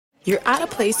you're at a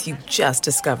place you just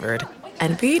discovered.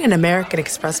 And being an American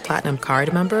Express Platinum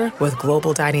card member with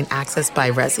global dining access by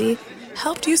Resi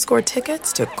helped you score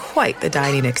tickets to quite the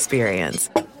dining experience.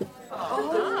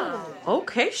 Oh,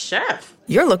 okay, chef.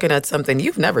 You're looking at something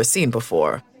you've never seen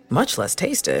before, much less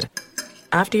tasted.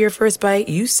 After your first bite,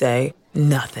 you say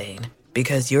nothing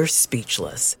because you're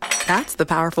speechless. That's the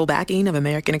powerful backing of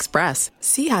American Express.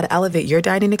 See how to elevate your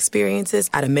dining experiences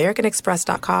at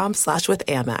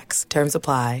americanexpress.com/withAmex. Terms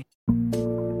apply.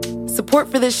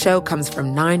 Support for this show comes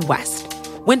from Nine West.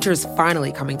 Winter's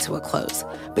finally coming to a close,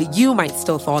 but you might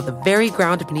still thaw the very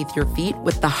ground beneath your feet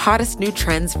with the hottest new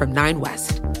trends from Nine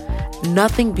West.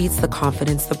 Nothing beats the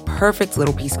confidence the perfect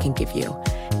little piece can give you.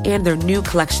 And their new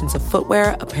collections of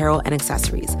footwear, apparel, and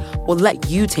accessories will let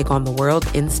you take on the world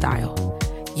in style.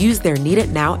 Use their Need It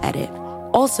Now edit,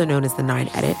 also known as the 9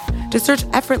 edit, to search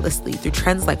effortlessly through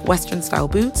trends like Western-style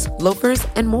boots, loafers,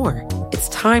 and more. It's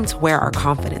time to wear our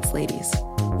confidence, ladies.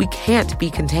 We can't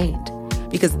be contained,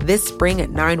 because this spring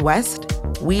at 9 West,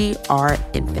 we are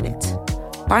infinite.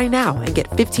 Buy now and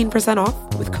get 15% off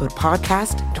with code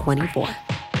PODCAST24.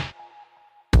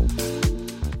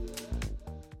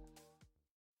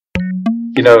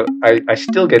 You know, I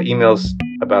still get emails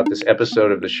about this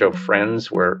episode of the show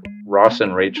Friends where Ross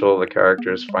and Rachel, the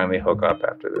characters, finally hook up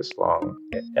after this long,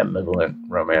 ambivalent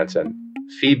romance. And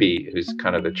Phoebe, who's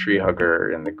kind of the tree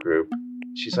hugger in the group,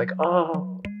 she's like,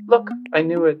 oh, look, I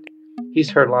knew it.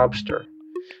 He's her lobster.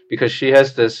 Because she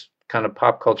has this kind of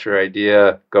pop culture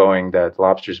idea going that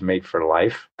lobsters mate for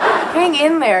life. Hang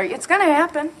in there. It's going to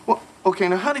happen. Well, okay,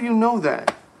 now how do you know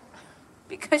that?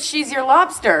 Because she's your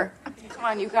lobster. Come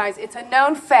on, you guys. It's a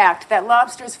known fact that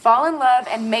lobsters fall in love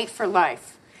and mate for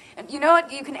life. And you know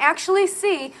what? You can actually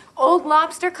see old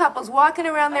lobster couples walking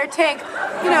around their tank,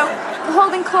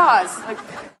 holding claws. Like,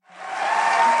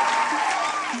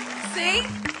 see?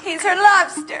 He's her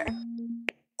lobster.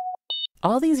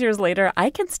 All these years later, I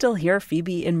can still hear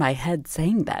Phoebe in my head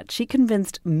saying that. She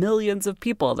convinced millions of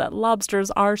people that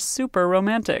lobsters are super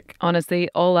romantic. Honestly,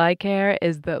 all I care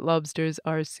is that lobsters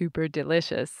are super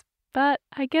delicious. But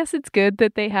I guess it's good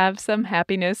that they have some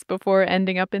happiness before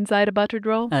ending up inside a buttered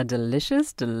roll. A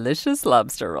delicious, delicious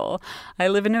lobster roll. I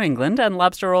live in New England, and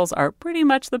lobster rolls are pretty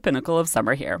much the pinnacle of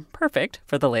summer here. Perfect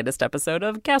for the latest episode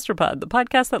of Gastropod, the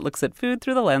podcast that looks at food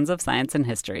through the lens of science and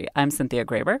history. I'm Cynthia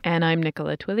Graber. And I'm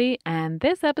Nicola Twilley. And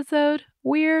this episode,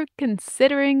 we're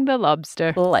considering the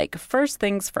lobster. Like, first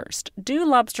things first, do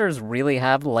lobsters really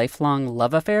have lifelong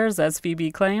love affairs, as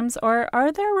Phoebe claims, or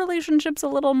are their relationships a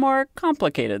little more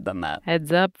complicated than that?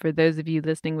 Heads up for those of you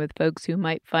listening with folks who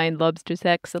might find lobster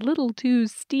sex a little too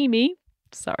steamy.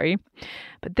 Sorry.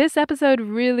 But this episode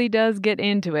really does get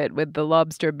into it with the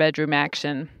lobster bedroom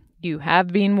action. You have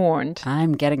been warned.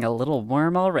 I'm getting a little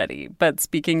warm already. But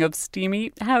speaking of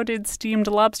steamy, how did steamed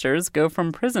lobsters go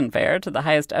from prison fare to the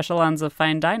highest echelons of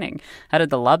fine dining? How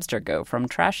did the lobster go from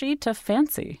trashy to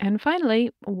fancy? And finally,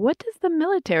 what does the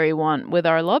military want with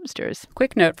our lobsters?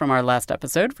 Quick note from our last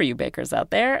episode for you bakers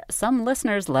out there. Some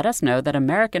listeners let us know that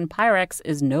American Pyrex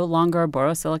is no longer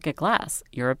borosilicate glass.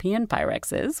 European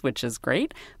Pyrex is, which is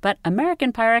great. But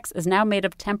American Pyrex is now made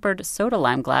of tempered soda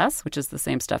lime glass, which is the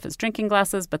same stuff as drinking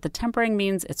glasses, but the tempering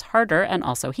means it's harder and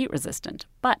also heat resistant.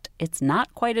 But it's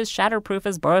not quite as shatterproof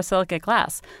as borosilicate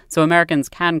glass. So Americans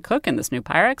can cook in this new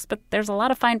Pyrex, but there's a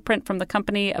lot of fine print from the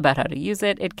company about how to use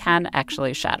it. It can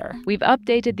actually shatter. We've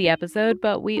updated the episode,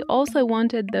 but we also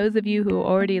wanted those of you who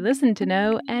already listened to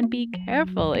know, and be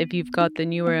careful if you've got the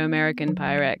newer American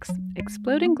Pyrex.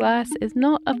 Exploding glass is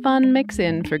not a fun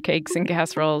mix-in for cakes and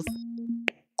casseroles.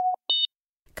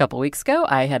 A couple weeks ago,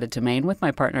 I headed to Maine with my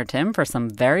partner Tim for some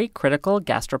very critical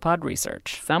gastropod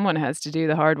research. Someone has to do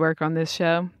the hard work on this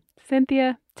show.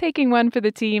 Cynthia, taking one for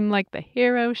the team like the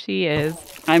hero she is.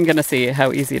 I'm going to see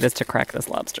how easy it is to crack this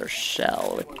lobster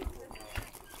shell.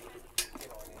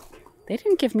 They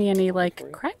didn't give me any,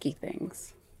 cracky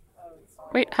things.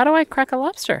 Wait, how do I crack a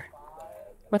lobster?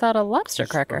 Without a lobster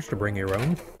cracker? Supposed to bring your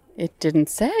own? It didn't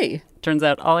say. Turns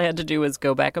out all I had to do was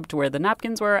go back up to where the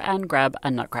napkins were and grab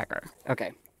a nutcracker.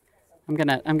 Okay. I'm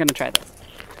gonna try this.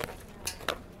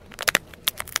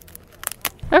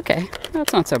 Okay,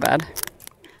 that's not so bad.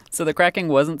 So the cracking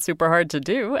wasn't super hard to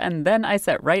do, and then I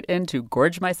set right in to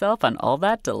gorge myself on all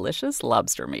that delicious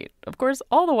lobster meat. Of course,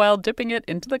 all the while dipping it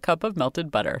into the cup of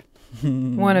melted butter.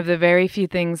 One of the very few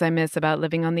things I miss about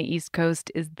living on the East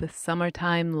Coast is the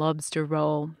summertime lobster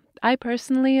roll. I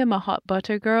personally am a hot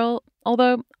butter girl,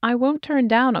 Although I won't turn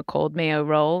down a cold mayo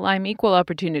roll. I'm equal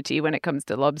opportunity when it comes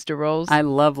to lobster rolls. I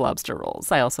love lobster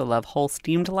rolls. I also love whole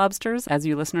steamed lobsters, as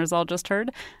you listeners all just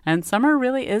heard. And summer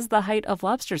really is the height of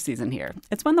lobster season here.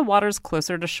 It's when the waters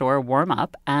closer to shore warm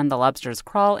up and the lobsters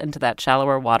crawl into that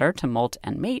shallower water to molt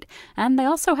and mate. And they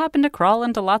also happen to crawl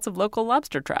into lots of local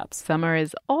lobster traps. Summer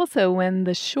is also when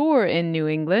the shore in New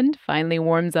England finally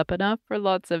warms up enough for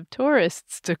lots of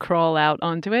tourists to crawl out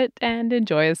onto it and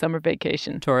enjoy a summer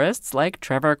vacation. Tourists like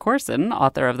Trevor Corson,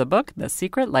 author of the book The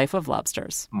Secret Life of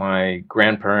Lobsters. My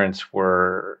grandparents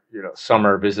were,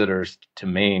 summer visitors to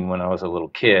Maine when I was a little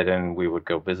kid, and we would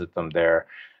go visit them there.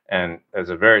 And as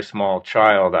a very small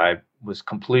child, I was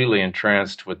completely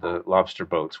entranced with the lobster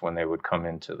boats when they would come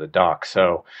into the dock.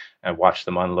 So I watched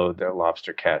them unload their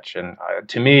lobster catch. And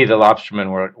to me, the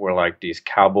lobstermen were like these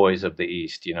cowboys of the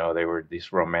East. They were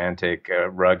these romantic,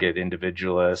 rugged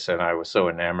individualists. And I was so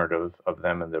enamored of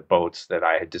them and their boats that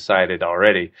I had decided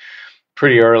already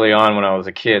pretty early on when I was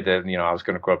a kid that, I was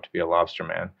going to grow up to be a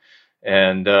lobsterman.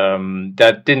 And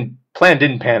that plan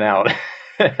didn't pan out.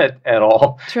 At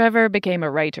all. Trevor became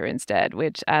a writer instead,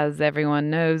 which, as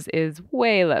everyone knows, is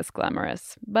way less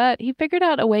glamorous. But he figured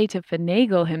out a way to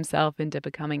finagle himself into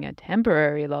becoming a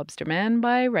temporary lobsterman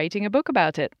by writing a book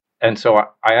about it. And so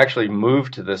I actually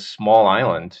moved to this small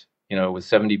island, with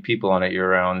 70 people on it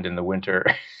year-round in the winter,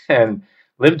 and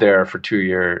lived there for 2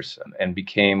 years and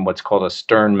became what's called a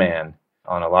stern man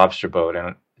on a lobster boat.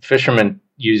 And fishermen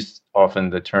use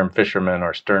often the term fisherman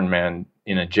or stern man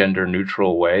in a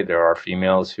gender-neutral way. There are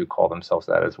females who call themselves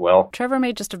that as well. Trevor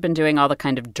may just have been doing all the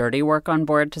kind of dirty work on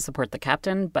board to support the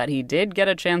captain, but he did get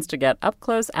a chance to get up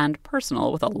close and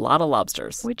personal with a lot of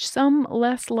lobsters. Which some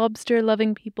less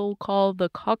lobster-loving people call the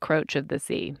cockroach of the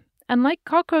sea. And like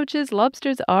cockroaches,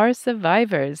 lobsters are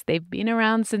survivors. They've been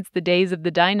around since the days of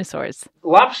the dinosaurs.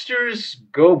 Lobsters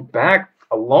go back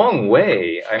a long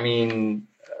way. I mean,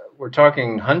 we're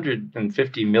talking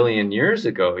 150 million years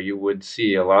ago, you would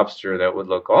see a lobster that would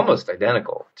look almost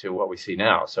identical to what we see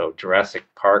now. So Jurassic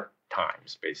Park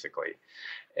times, basically.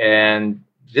 And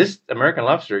this American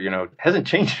lobster, hasn't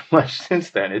changed much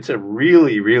since then. It's a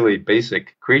really, really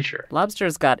basic creature.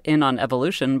 Lobsters got in on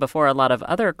evolution before a lot of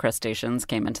other crustaceans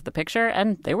came into the picture,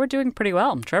 and they were doing pretty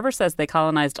well. Trevor says they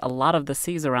colonized a lot of the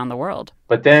seas around the world.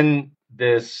 But then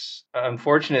this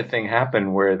unfortunate thing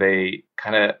happened where they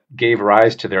kind of gave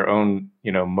rise to their own,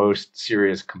 most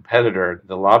serious competitor.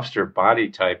 The lobster body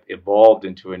type evolved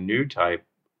into a new type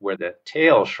where the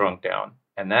tail shrunk down.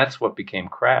 And that's what became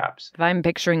crabs. If I'm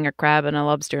picturing a crab and a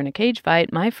lobster in a cage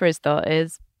fight, my first thought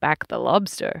is back the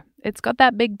lobster. It's got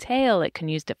that big tail it can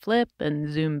use to flip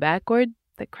and zoom backward.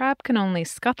 The crab can only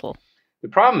scuttle. The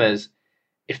problem is,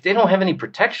 if they don't have any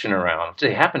protection around, if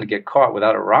they happen to get caught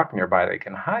without a rock nearby they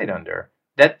can hide under,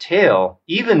 that tail,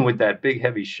 even with that big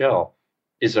heavy shell,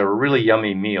 is a really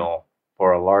yummy meal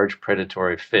for a large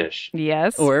predatory fish.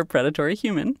 Yes. Or predatory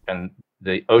human. And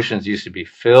the oceans used to be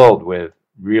filled with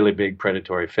really big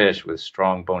predatory fish with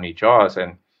strong bony jaws.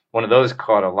 And one of those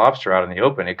caught a lobster out in the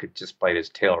open, it could just bite his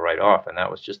tail right off. And that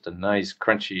was just a nice,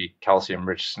 crunchy,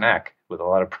 calcium-rich snack with a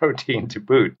lot of protein to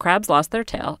boot. Crabs lost their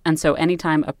tail, and so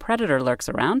anytime a predator lurks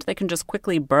around, they can just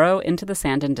quickly burrow into the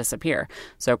sand and disappear.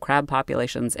 So crab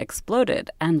populations exploded,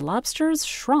 and lobsters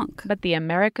shrunk. But the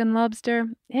American lobster,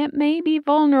 it may be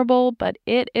vulnerable, but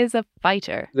it is a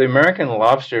fighter. The American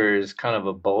lobster is kind of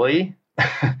a bully.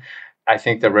 I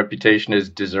think the reputation is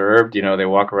deserved. They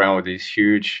walk around with these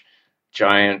huge,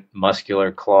 giant,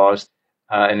 muscular claws,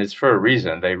 and it's for a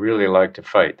reason. They really like to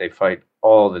fight. They fight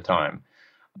all the time.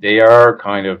 They are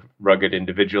kind of rugged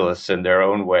individualists in their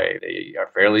own way. They are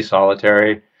fairly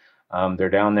solitary. They're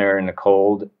down there in the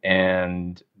cold,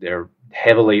 and they're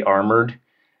heavily armored.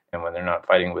 And when they're not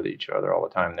fighting with each other all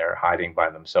the time, they're hiding by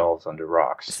themselves under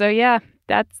rocks. So yeah,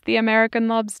 that's the American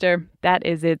lobster. That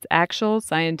is its actual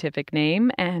scientific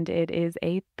name, and it is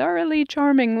a thoroughly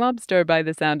charming lobster by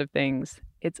the sound of things.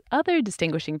 Its other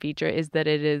distinguishing feature is that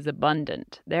it is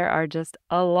abundant. There are just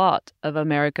a lot of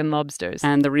American lobsters.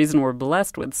 And the reason we're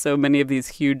blessed with so many of these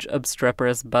huge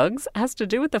obstreperous bugs has to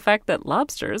do with the fact that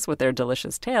lobsters, with their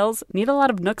delicious tails, need a lot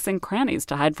of nooks and crannies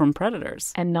to hide from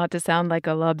predators. And not to sound like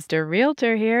a lobster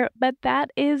realtor here, but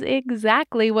that is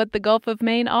exactly what the Gulf of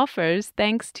Maine offers,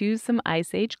 thanks to some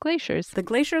Ice Age glaciers. The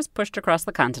glaciers pushed across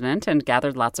the continent and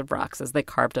gathered lots of rocks as they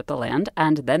carved up the land,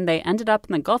 and then they ended up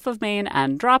in the Gulf of Maine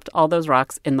and dropped all those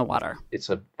rocks in the water. It's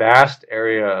a vast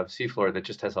area of seafloor that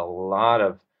just has a lot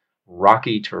of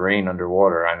rocky terrain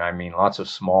underwater. And I mean lots of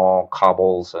small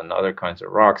cobbles and other kinds of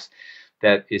rocks.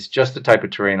 That is just the type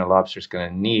of terrain a lobster is going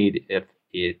to need if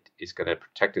it is going to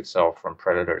protect itself from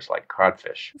predators like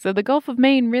codfish. So the Gulf of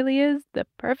Maine really is the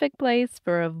perfect place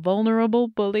for a vulnerable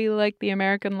bully like the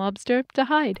American lobster to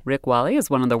hide. Rick Wally is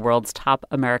one of the world's top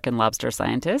American lobster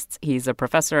scientists. He's a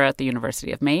professor at the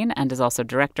University of Maine and is also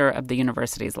director of the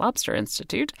university's Lobster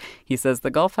Institute. He says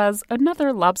the Gulf has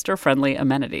another lobster-friendly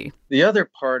amenity. The other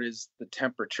part is the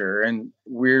temperature, and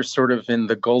we're sort of in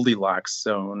the Goldilocks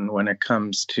zone when it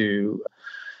comes to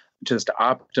just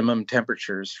optimum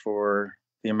temperatures for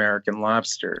the American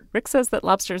lobster. Rick says that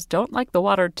lobsters don't like the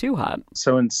water too hot.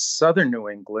 So in southern New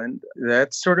England,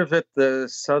 that's sort of at the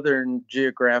southern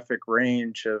geographic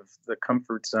range of the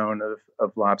comfort zone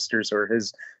of lobsters, or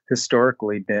has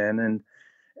historically been.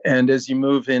 And as you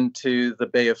move into the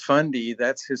Bay of Fundy,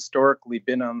 that's historically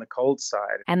been on the cold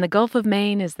side. And the Gulf of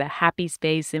Maine is the happy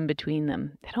space in between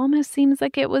them. It almost seems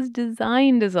like it was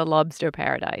designed as a lobster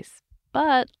paradise.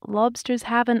 But lobsters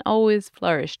haven't always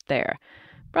flourished there.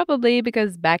 Probably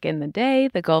because back in the day,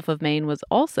 the Gulf of Maine was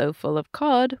also full of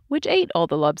cod, which ate all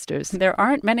the lobsters. There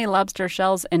aren't many lobster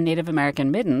shells in Native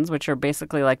American middens, which are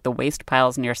basically like the waste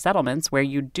piles near settlements where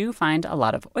you do find a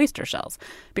lot of oyster shells,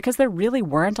 because there really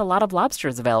weren't a lot of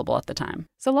lobsters available at the time.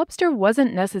 So lobster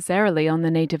wasn't necessarily on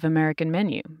the Native American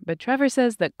menu, but Trevor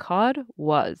says that cod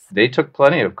was. They took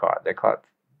plenty of cod. They caught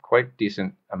quite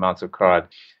decent amounts of cod.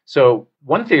 So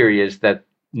one theory is that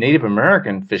Native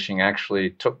American fishing actually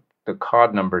took the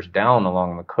cod numbers down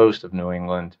along the coast of New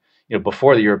England,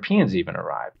 before the Europeans even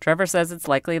arrived. Trevor says it's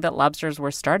likely that lobsters were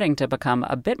starting to become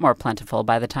a bit more plentiful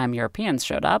by the time Europeans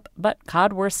showed up, but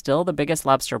cod were still the biggest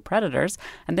lobster predators,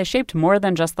 and they shaped more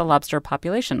than just the lobster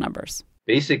population numbers.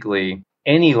 Basically,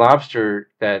 any lobster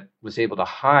that was able to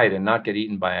hide and not get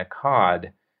eaten by a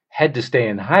cod had to stay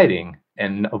in hiding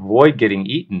and avoid getting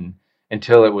eaten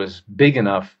until it was big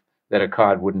enough that a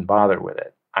cod wouldn't bother with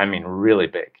it. I mean, really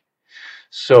big.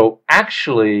 So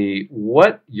actually,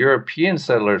 what European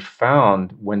settlers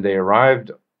found when they arrived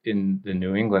in the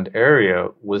New England area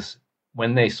was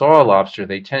when they saw a lobster,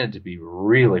 they tended to be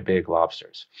really big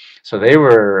lobsters. So they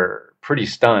were pretty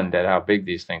stunned at how big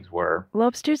these things were.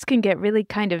 Lobsters can get really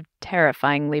kind of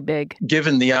terrifyingly big.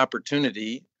 Given the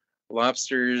opportunity,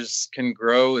 lobsters can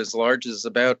grow as large as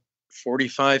about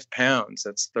 45 pounds.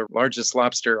 That's the largest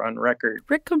lobster on record.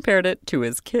 Rick compared it to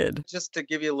his kid. Just to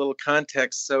give you a little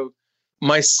context, so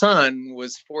my son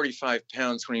was 45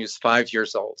 pounds when he was 5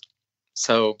 years old.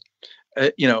 So,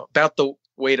 about the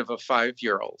weight of a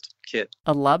 5-year-old kid.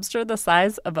 A lobster the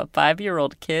size of a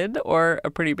 5-year-old kid or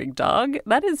a pretty big dog?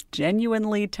 That is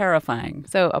genuinely terrifying.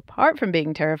 So apart from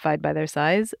being terrified by their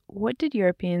size, what did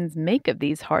Europeans make of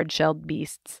these hard-shelled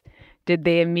beasts? Did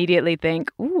they immediately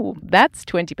think, ooh, that's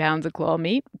 20 pounds of claw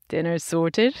meat, dinner's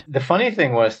sorted? The funny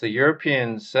thing was the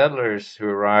European settlers who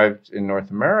arrived in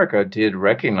North America did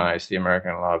recognize the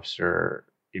American lobster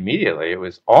immediately. It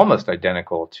was almost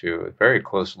identical to a very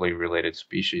closely related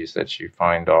species that you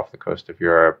find off the coast of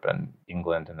Europe and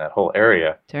England and that whole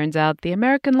area. Turns out the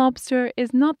American lobster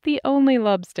is not the only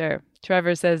lobster.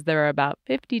 Trevor says there are about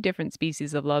 50 different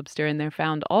species of lobster and they're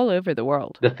found all over the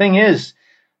world. The thing is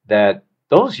that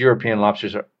those European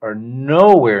lobsters are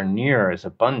nowhere near as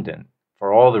abundant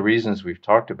for all the reasons we've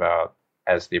talked about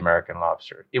as the American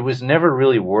lobster. It was never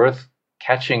really worth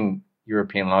catching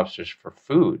European lobsters for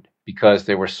food because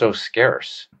they were so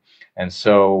scarce. And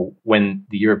so when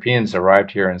the Europeans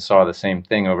arrived here and saw the same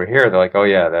thing over here, they're like, oh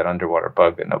yeah, that underwater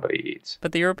bug that nobody eats.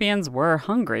 But the Europeans were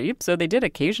hungry, so they did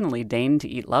occasionally deign to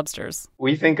eat lobsters.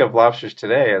 We think of lobsters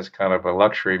today as kind of a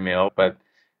luxury meal, but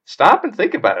stop and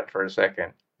think about it for a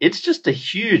second. It's just a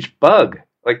huge bug.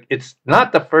 Like, it's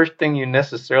not the first thing you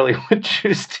necessarily would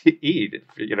choose to eat,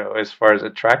 as far as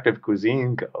attractive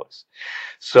cuisine goes.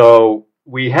 So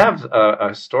we have a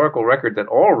historical record that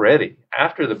already,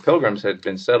 after the Pilgrims had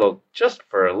been settled just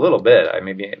for a little bit,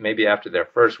 maybe after their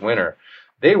first winter,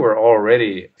 they were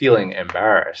already feeling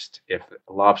embarrassed if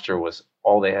lobster was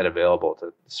all they had available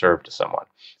to serve to someone.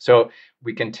 So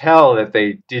we can tell that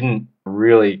they didn't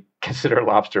really consider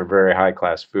lobster very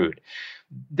high-class food.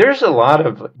 There's a lot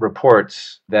of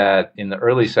reports that in the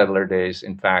early settler days,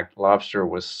 in fact, lobster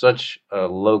was such a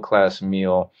low-class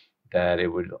meal that it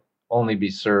would only be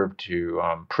served to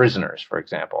prisoners, for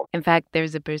example. In fact,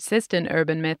 there's a persistent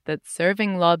urban myth that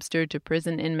serving lobster to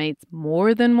prison inmates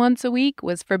more than once a week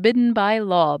was forbidden by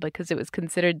law because it was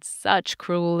considered such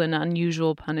cruel and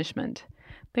unusual punishment.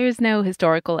 There's no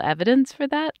historical evidence for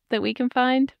that we can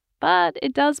find, But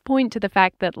it does point to the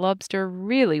fact that lobster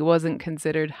really wasn't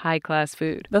considered high-class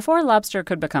food. Before lobster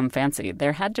could become fancy,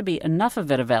 there had to be enough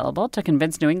of it available to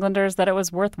convince New Englanders that it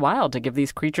was worthwhile to give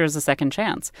these creatures a second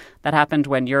chance. That happened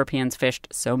when Europeans fished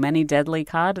so many deadly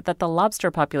cod that the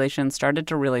lobster population started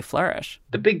to really flourish.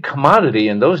 The big commodity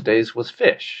in those days was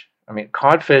fish. I mean,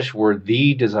 codfish were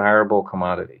the desirable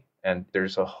commodity. And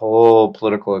there's a whole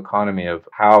political economy of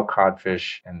how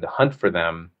codfish and the hunt for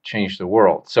them changed the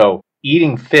world. So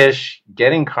eating fish,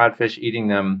 getting codfish, eating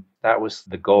them, that was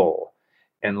the goal.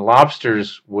 And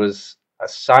lobsters was a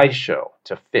sideshow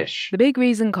to fish. The big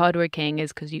reason cod were king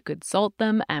is because you could salt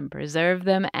them and preserve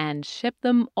them and ship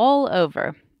them all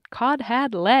over. Cod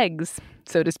had legs,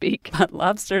 so to speak. But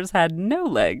lobsters had no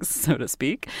legs, so to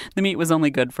speak. The meat was only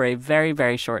good for a very,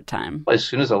 very short time. As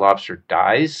soon as a lobster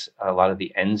dies, a lot of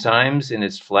the enzymes in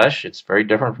its flesh, it's very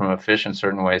different from a fish in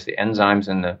certain ways. The enzymes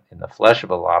in the flesh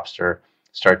of a lobster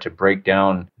start to break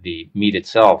down the meat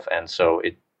itself, and so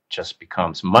it just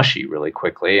becomes mushy really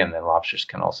quickly, and then lobsters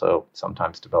can also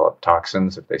sometimes develop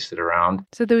toxins if they sit around.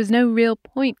 So there was no real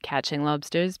point catching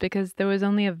lobsters because there was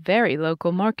only a very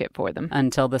local market for them.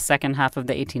 Until the second half of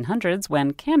the 1800s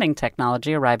when canning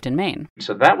technology arrived in Maine.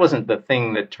 So that wasn't the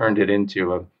thing that turned it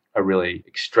into a really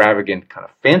extravagant kind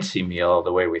of fancy meal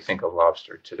the way we think of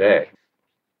lobster today.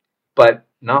 But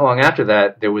not long after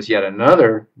that, there was yet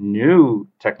another new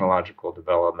technological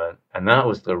development, and that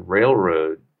was the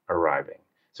railroad arriving.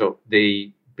 So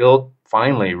they built,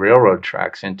 finally, railroad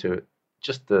tracks into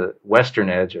just the western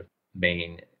edge of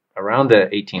Maine around the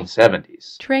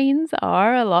 1870s. Trains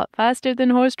are a lot faster than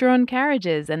horse-drawn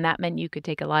carriages, and that meant you could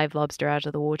take a live lobster out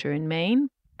of the water in Maine,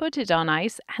 put it on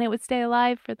ice, and it would stay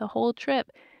alive for the whole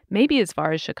trip. Maybe as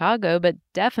far as Chicago, but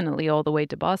definitely all the way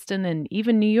to Boston and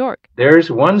even New York. There's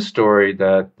one story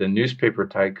that the newspaper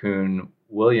tycoon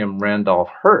William Randolph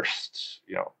Hearst,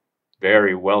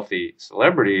 very wealthy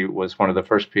celebrity, was one of the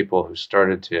first people who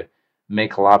started to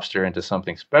make lobster into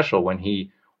something special when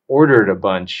he ordered a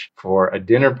bunch for a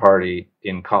dinner party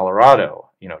in Colorado.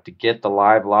 To get the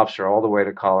live lobster all the way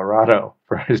to Colorado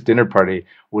for his dinner party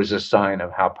was a sign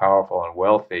of how powerful and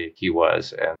wealthy he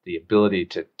was and the ability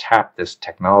to tap this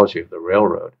technology of the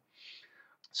railroad.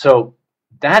 So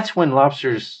that's when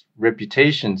lobster's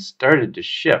reputation started to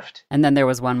shift. And then there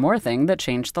was one more thing that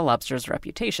changed the lobster's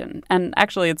reputation. And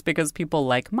actually, it's because people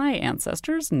like my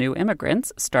ancestors, new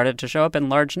immigrants, started to show up in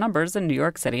large numbers in New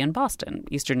York City and Boston.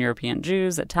 Eastern European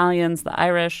Jews, Italians, the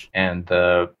Irish. And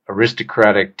the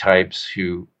aristocratic types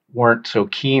who weren't so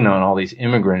keen on all these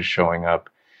immigrants showing up,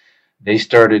 they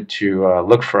started to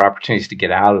look for opportunities to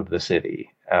get out of the city,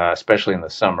 especially in the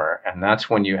summer. And that's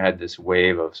when you had this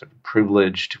wave of sort of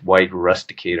privileged white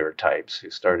rusticator types who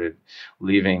started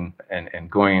leaving and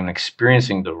going and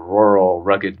experiencing the rural,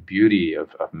 rugged beauty of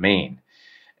Maine.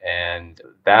 And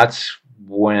that's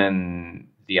when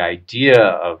the idea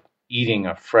of eating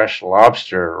a fresh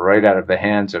lobster right out of the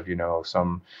hands of,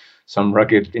 some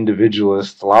rugged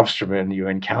individualist lobsterman you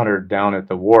encountered down at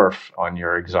the wharf on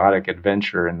your exotic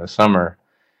adventure in the summer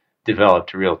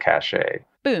developed real cachet.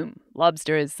 Boom.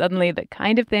 Lobster is suddenly the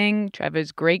kind of thing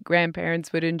Trevor's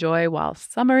great-grandparents would enjoy while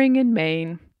summering in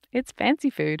Maine. It's fancy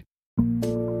food.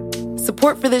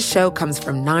 Support for this show comes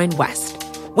from 9 West.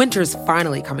 Winter's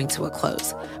finally coming to a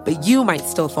close, but you might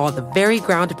still thaw the very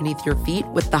ground beneath your feet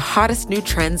with the hottest new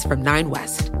trends from 9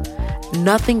 West.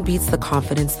 Nothing beats the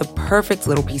confidence the perfect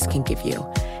little piece can give you.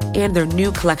 And their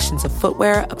new collections of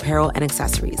footwear, apparel, and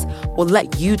accessories will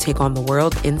let you take on the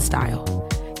world in style.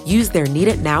 Use their Need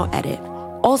It Now edit,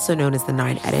 also known as the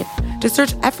 9 Edit, to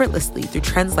search effortlessly through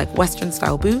trends like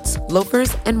Western-style boots,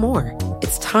 loafers, and more.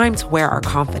 It's time to wear our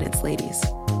confidence, ladies.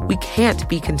 We can't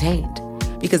be contained,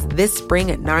 because this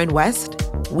spring at 9 West,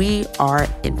 we are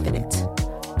infinite.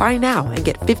 Buy now and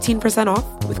get 15%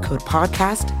 off with code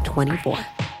PODCAST24.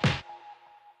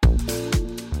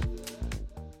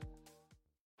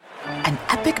 An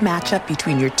epic matchup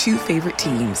between your two favorite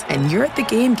teams, and you're at the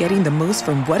game getting the most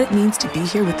from what it means to be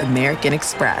here with American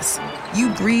Express. You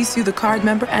breeze through the card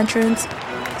member entrance,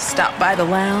 stop by the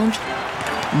lounge.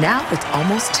 Now it's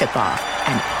almost tip-off,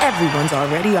 and everyone's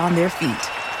already on their feet.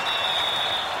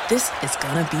 This is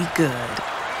gonna be good.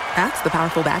 That's the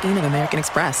powerful backing of American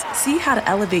Express. See how to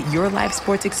elevate your live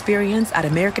sports experience at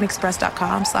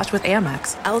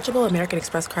americanexpress.com/withAmex. Eligible American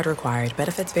Express card required.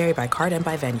 Benefits vary by card and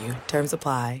by venue. Terms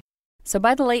apply. So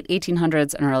by the late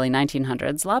 1800s and early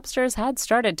 1900s, lobsters had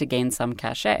started to gain some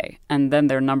cachet. And then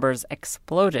their numbers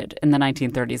exploded in the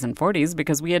 1930s and 40s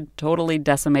because we had totally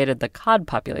decimated the cod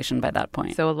population by that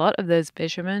point. So a lot of those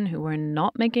fishermen who were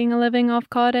not making a living off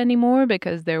cod anymore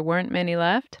because there weren't many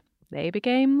left, They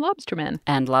became lobstermen.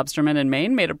 And lobstermen in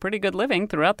Maine made a pretty good living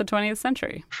throughout the 20th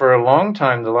century. For a long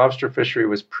time, the lobster fishery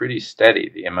was pretty steady.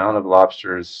 The amount of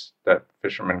lobsters that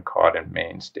fishermen caught in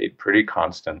Maine stayed pretty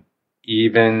constant,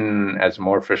 even as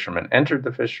more fishermen entered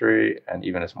the fishery and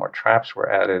even as more traps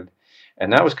were added.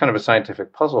 And that was kind of a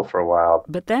scientific puzzle for a while.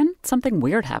 But then something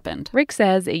weird happened. Rick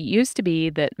says it used to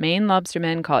be that Maine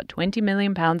lobstermen caught 20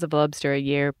 million pounds of lobster a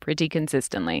year pretty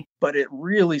consistently. But it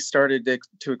really started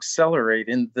to accelerate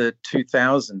in the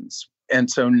 2000s. And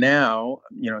so now,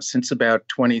 since about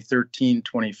 2013,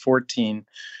 2014,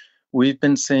 we've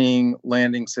been seeing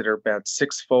landings that are about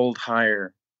six-fold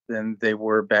higher than they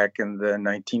were back in the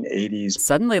 1980s.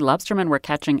 Suddenly, lobstermen were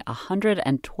catching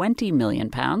 120 million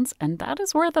pounds, and that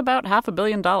is worth about $500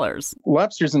 million.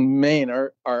 Lobsters in Maine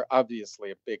are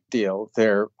obviously a big deal.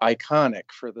 They're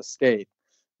iconic for the state,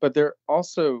 but they're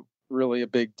also really a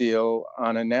big deal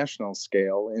on a national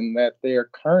scale in that they are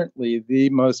currently the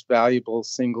most valuable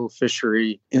single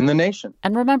fishery in the nation.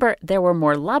 And remember, there were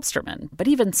more lobstermen, but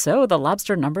even so, the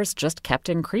lobster numbers just kept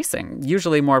increasing.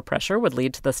 Usually more pressure would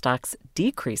lead to the stocks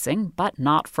decreasing, but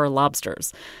not for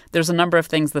lobsters. There's a number of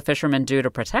things the fishermen do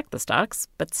to protect the stocks,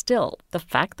 but still, the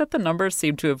fact that the numbers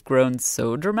seem to have grown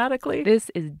so dramatically... This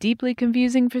is deeply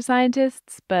confusing for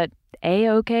scientists, but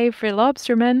A-okay for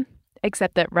lobstermen.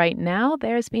 Except that right now,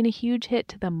 there's been a huge hit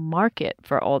to the market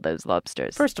for all those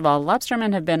lobsters. First of all,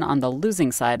 lobstermen have been on the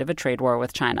losing side of a trade war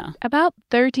with China. About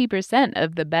 30%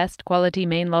 of the best quality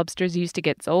Maine lobsters used to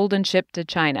get sold and shipped to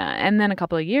China. And then a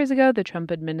couple of years ago, the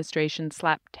Trump administration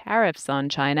slapped tariffs on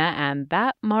China, and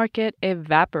that market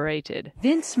evaporated.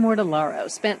 Vince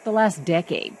Mortellaro spent the last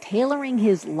decade tailoring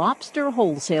his lobster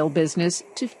wholesale business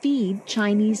to feed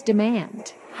Chinese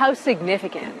demand. How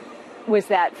significant was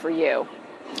that for you?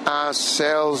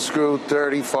 Sales grew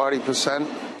 30-40%.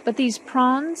 But these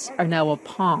prawns are now a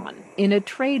pawn in a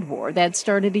trade war that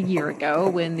started a year ago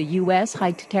when the U.S.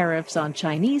 hiked tariffs on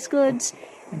Chinese goods,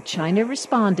 and China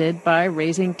responded by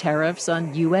raising tariffs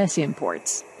on U.S.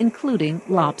 imports, including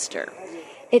lobster.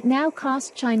 It now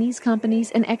costs Chinese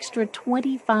companies an extra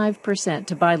 25%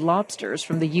 to buy lobsters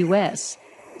from the U.S.,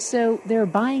 so they're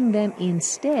buying them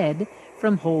instead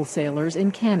from wholesalers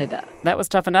in Canada. That was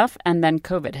tough enough, and then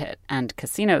COVID hit, and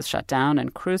casinos shut down,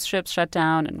 and cruise ships shut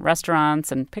down, and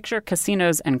restaurants, and picture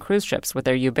casinos and cruise ships with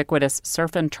their ubiquitous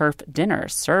surf and turf dinner.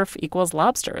 Surf equals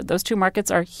lobster. Those two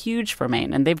markets are huge for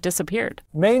Maine, and they've disappeared.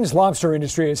 Maine's lobster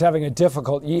industry is having a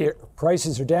difficult year.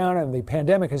 Prices are down, and the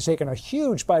pandemic has taken a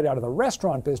huge bite out of the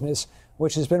restaurant business,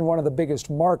 which has been one of the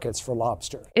biggest markets for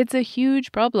lobster. It's a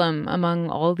huge problem among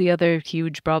all the other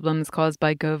huge problems caused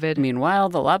by COVID. Meanwhile,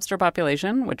 the lobster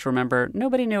population, which remember,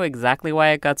 nobody knew exactly why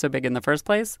it got so big in the first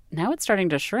place, now it's starting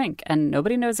to shrink, and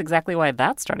nobody knows exactly why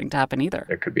that's starting to happen either.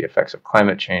 There could be effects of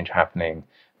climate change happening.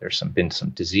 There's been some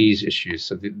disease issues.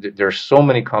 So there are so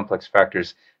many complex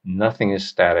factors. Nothing is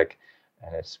static,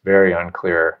 and it's very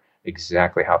unclear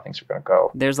exactly how things are going to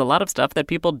go. There's a lot of stuff that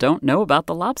people don't know about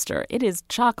the lobster. It is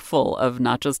chock full of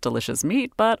not just delicious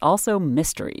meat, but also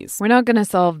mysteries. We're not going to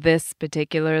solve this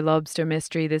particular lobster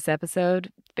mystery this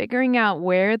episode. Figuring out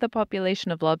where the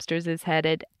population of lobsters is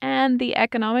headed and the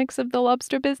economics of the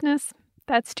lobster business,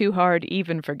 that's too hard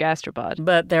even for gastropod.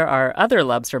 But there are other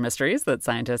lobster mysteries that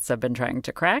scientists have been trying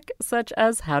to crack, such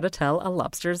as how to tell a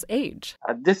lobster's age.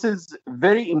 This is a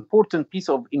very important piece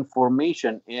of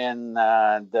information in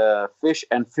the fish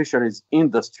and fisheries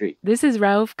industry. This is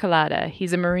Raouf Kalada.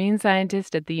 He's a marine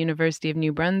scientist at the University of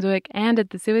New Brunswick and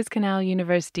at the Suez Canal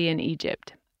University in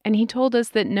Egypt. And he told us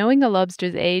that knowing a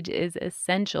lobster's age is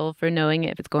essential for knowing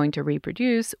if it's going to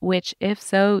reproduce, which, if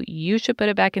so, you should put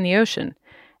it back in the ocean.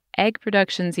 Egg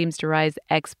production seems to rise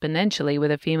exponentially with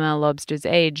a female lobster's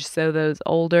age, so those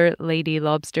older lady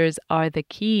lobsters are the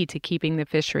key to keeping the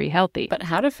fishery healthy. But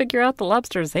how to figure out the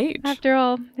lobster's age? After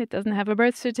all, it doesn't have a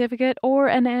birth certificate or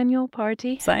an annual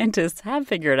party. Scientists have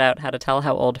figured out how to tell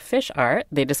how old fish are.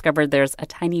 They discovered there's a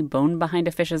tiny bone behind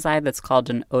a fish's eye that's called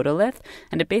an otolith,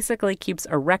 and it basically keeps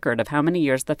a record of how many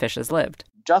years the fish has lived.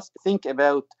 Just think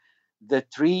about the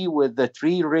tree with the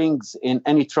 3 rings in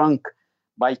any trunk.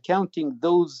 By counting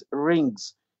those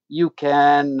rings, you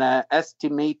can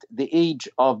estimate the age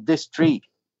of this tree.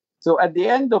 So at the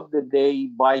end of the day,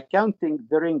 by counting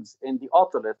the rings in the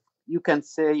otolith, you can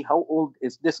say how old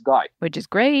is this guy. Which is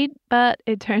great, but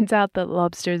it turns out that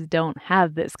lobsters don't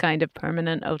have this kind of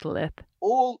permanent otolith.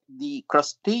 All the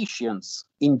crustaceans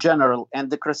in general, and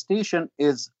the crustacean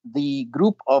is the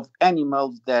group of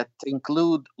animals that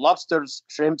include lobsters,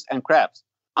 shrimps, and crabs.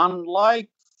 Unlike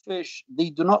fish, they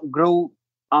do not grow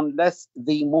unless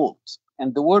they molt.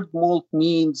 And the word molt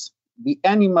means the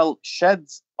animal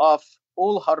sheds off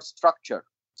all her structure.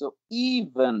 So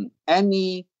even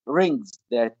any rings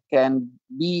that can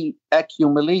be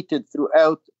accumulated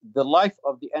throughout the life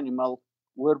of the animal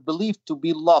were believed to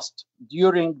be lost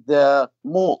during the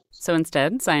molt. So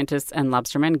instead, scientists and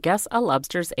lobstermen guess a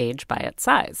lobster's age by its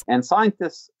size. And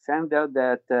scientists found out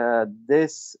that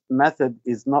this method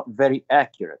is not very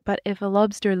accurate. But if a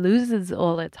lobster loses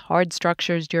all its hard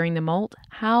structures during the molt,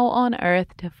 how on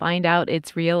earth to find out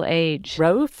its real age?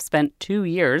 Raouf spent 2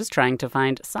 years trying to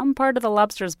find some part of the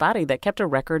lobster's body that kept a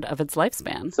record of its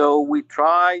lifespan. So we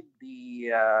tried the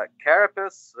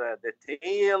carapace, the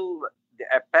tail, the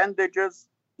appendages,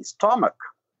 the stomach,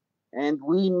 and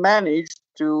we managed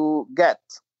to get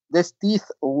this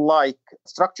teeth-like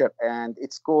structure, and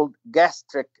it's called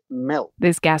gastric mill.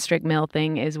 This gastric mill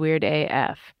thing is weird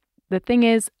AF. The thing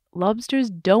is, lobsters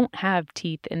don't have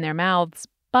teeth in their mouths,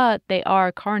 but they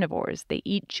are carnivores. They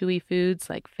eat chewy foods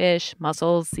like fish,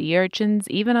 mussels, sea urchins,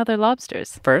 even other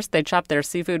lobsters. First, they chop their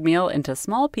seafood meal into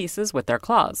small pieces with their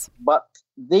claws. But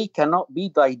they cannot be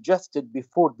digested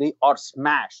before they are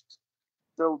smashed.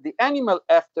 So the animal,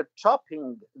 after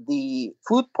chopping the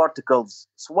food particles,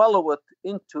 swallow it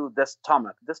into the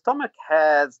stomach. The stomach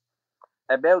has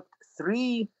about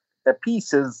 3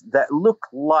 pieces that look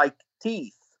like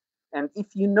teeth. And if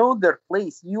you know their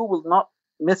place, you will not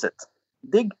miss it.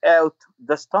 Dig out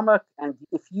the stomach, and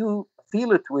if you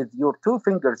feel it with your 2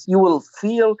 fingers, you will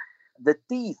feel the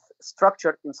teeth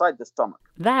structure inside the stomach.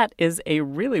 That is a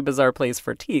really bizarre place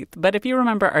for teeth. But if you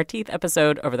remember our teeth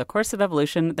episode, over the course of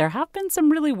evolution, there have been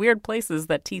some really weird places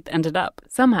that teeth ended up.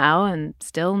 Somehow, and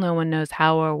still no one knows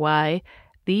how or why,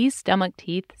 these stomach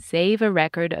teeth save a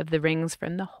record of the rings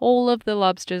from the whole of the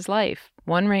lobster's life,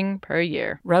 1 ring per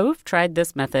year. Raouf tried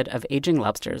this method of aging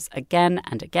lobsters again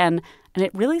and again, and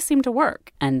it really seemed to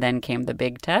work. And then came the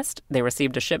big test. They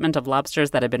received a shipment of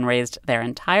lobsters that had been raised their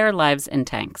entire lives in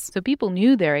tanks. So people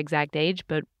knew their exact age,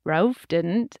 but Raouf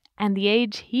didn't. And the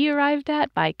age he arrived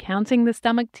at by counting the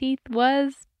stomach teeth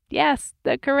was, yes,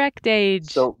 the correct age.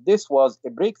 So this was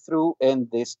a breakthrough in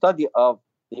the study of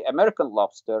the American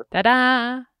lobster.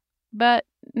 Ta-da! But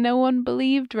no one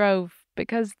believed Raouf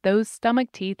because those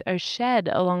stomach teeth are shed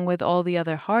along with all the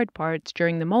other hard parts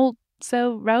during the molt,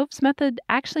 so Raouf's method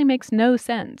actually makes no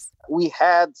sense. We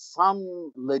had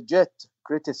some legit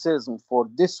criticism for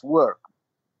this work,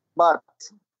 but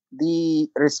the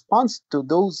response to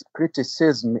those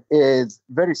criticism is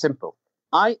very simple.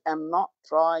 I am not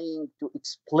trying to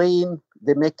explain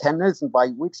the mechanism by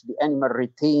which the animal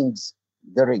retains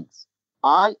the rings.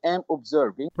 I am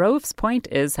observing. Raouf's point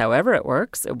is, however it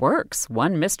works.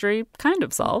 One mystery kind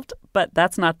of solved, but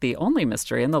that's not the only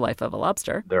mystery in the life of a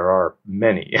lobster. There are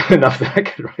many, enough that I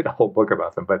could write a whole book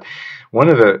about them. But one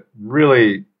of the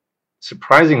really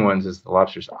surprising ones is the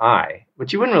lobster's eye,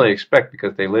 which you wouldn't really expect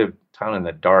because they live down in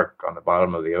the dark on the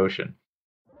bottom of the ocean.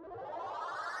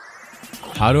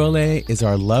 How to LA is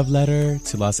our love letter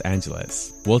to Los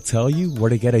Angeles. We'll tell you where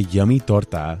to get a yummy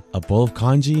torta, a bowl of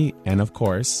congee, and of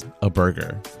course, a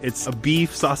burger. It's a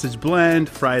beef sausage blend,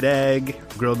 fried egg,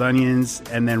 grilled onions,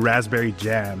 and then raspberry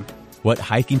jam. What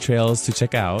hiking trails to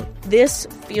check out. This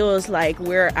feels like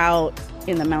we're out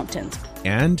in the mountains.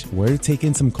 And where to take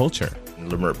in some culture. In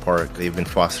Leimert Park, they've been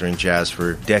fostering jazz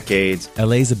for decades.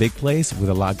 LA's a big place with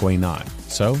a lot going on,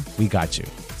 so we got you.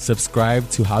 Subscribe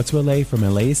to How to LA from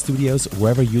LA Studios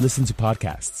wherever you listen to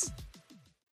podcasts.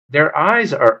 Their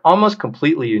eyes are almost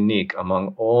completely unique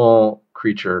among all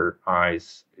creature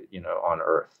eyes, on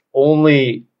Earth.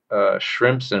 Only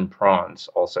shrimps and prawns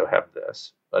also have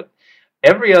this, but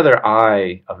every other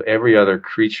eye of every other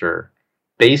creature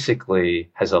basically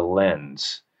has a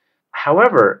lens.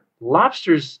 However,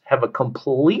 lobsters have a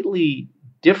completely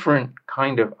different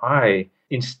kind of eye.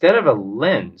 Instead of a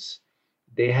lens,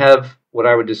 they have what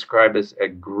I would describe as a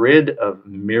grid of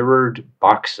mirrored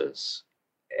boxes.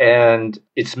 And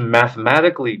it's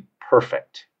mathematically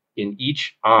perfect. In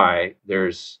each eye,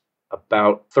 there's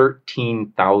about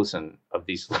 13,000 of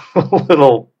these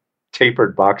little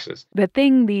tapered boxes. The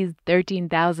thing these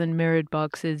 13,000 mirrored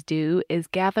boxes do is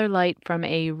gather light from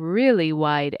a really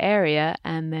wide area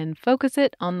and then focus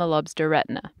it on the lobster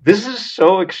retina. This is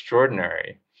so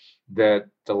extraordinary that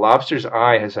the lobster's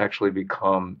eye has actually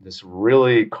become this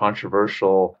really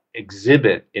controversial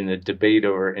exhibit in the debate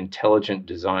over intelligent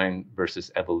design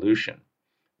versus evolution,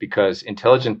 because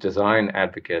intelligent design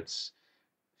advocates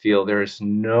feel there is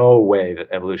no way that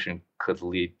evolution could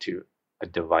lead to a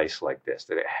device like this,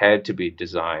 that it had to be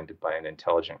designed by an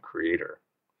intelligent creator.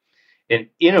 And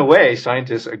in a way,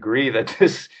 scientists agree that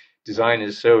this design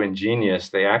is so ingenious,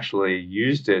 they actually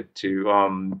used it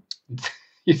to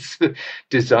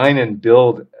design and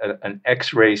build an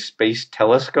X-ray space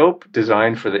telescope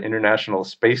designed for the International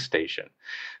Space Station.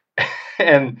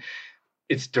 And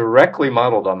It's directly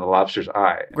modeled on the lobster's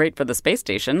eye. Great for the space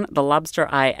station, the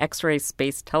Lobster Eye X-ray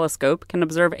Space Telescope can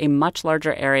observe a much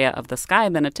larger area of the sky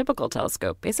than a typical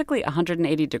telescope, basically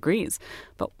 180 degrees.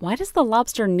 But why does the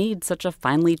lobster need such a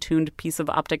finely tuned piece of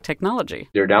optic technology?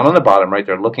 They're down on the bottom, right?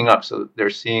 They're looking up, so they're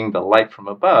seeing the light from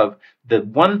above. The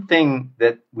one thing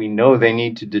that we know they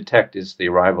need to detect is the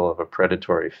arrival of a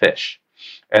predatory fish.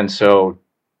 And so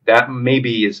that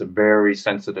maybe is a very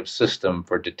sensitive system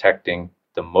for detecting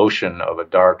the motion of a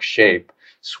dark shape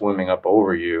swimming up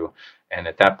over you. And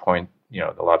at that point,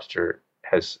 the lobster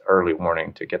has early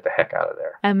warning to get the heck out of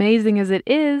there. Amazing as it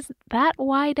is, that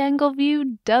wide-angle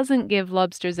view doesn't give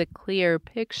lobsters a clear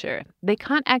picture. They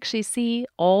can't actually see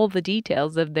all the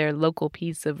details of their local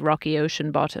piece of rocky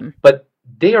ocean bottom. But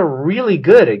they are really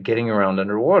good at getting around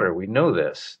underwater. We know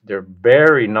this. They're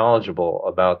very knowledgeable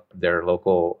about their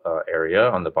local area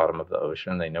on the bottom of the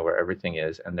ocean. They know where everything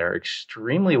is, and they're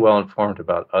extremely well informed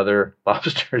about other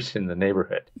lobsters in the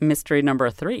neighborhood. Mystery number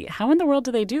 3. How in the world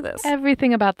do they do this?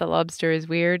 Everything about the lobster is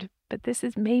weird, but this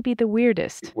is maybe the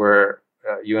weirdest. Where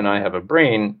you and I have a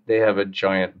brain, they have a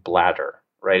giant bladder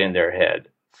right in their head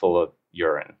full of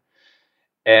urine.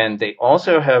 And they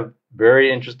also have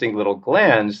very interesting little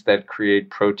glands that create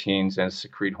proteins and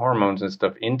secrete hormones and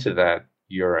stuff into that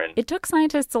urine. It took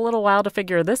scientists a little while to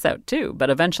figure this out, too, but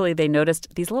eventually they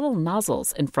noticed these little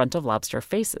nozzles in front of lobster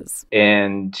faces.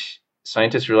 And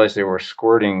scientists realized they were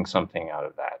squirting something out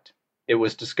of that. It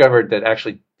was discovered that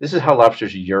actually this is how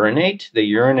lobsters urinate. They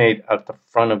urinate at the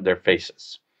front of their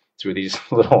faces through these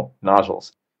little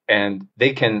nozzles. And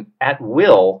they can, at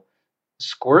will,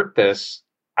 squirt this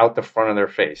out the front of their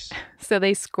face. So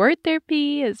they squirt their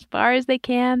pee as far as they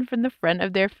can from the front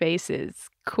of their faces.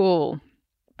 Cool.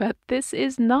 But this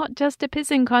is not just a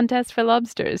pissing contest for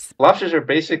lobsters. Lobsters are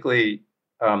basically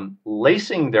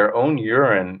lacing their own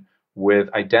urine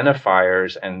with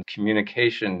identifiers and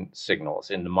communication signals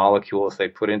in the molecules they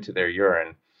put into their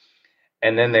urine.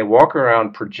 And then they walk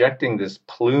around projecting this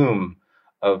plume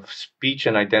of speech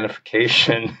and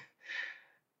identification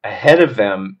ahead of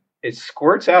them. It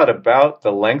squirts out about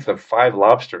the length of 5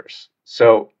 lobsters.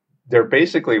 So they're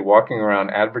basically walking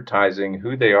around advertising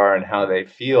who they are and how they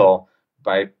feel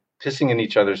by pissing in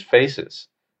each other's faces.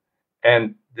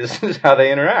 And this is how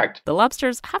they interact. The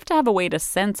lobsters have to have a way to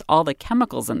sense all the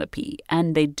chemicals in the pee,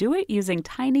 and they do it using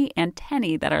tiny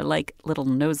antennae that are like little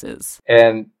noses.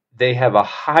 And they have a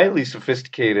highly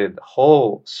sophisticated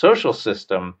whole social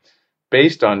system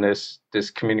based on this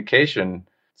communication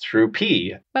through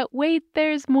pee. But wait,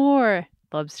 there's more.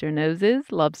 Lobster noses,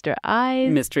 lobster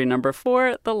eyes. Mystery number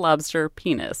 4, the lobster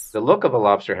penis. The look of a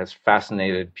lobster has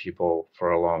fascinated people for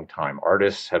a long time.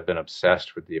 Artists have been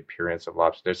obsessed with the appearance of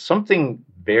lobster. There's something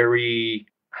very,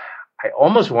 I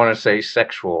almost want to say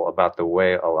sexual about the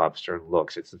way a lobster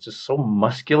looks. It's just so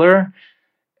muscular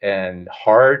and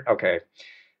hard. Okay.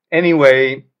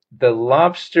 Anyway, the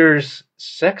lobster's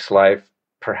sex life,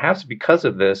 perhaps because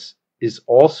of this, is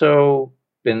also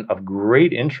been of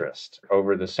great interest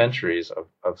over the centuries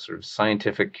of sort of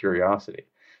scientific curiosity.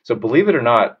 So believe it or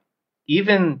not,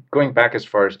 even going back as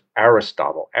far as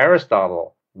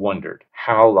Aristotle wondered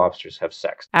how lobsters have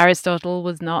sex. Aristotle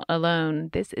was not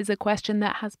alone. This is a question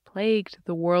that has plagued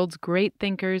the world's great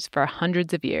thinkers for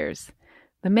hundreds of years.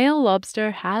 The male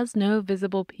lobster has no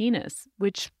visible penis,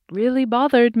 which really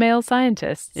bothered male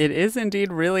scientists. It is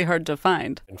indeed really hard to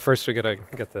find. And first we gotta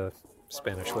get the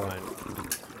Spanish line.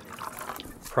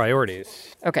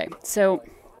 Priorities. Okay, so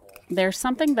there's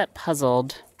something that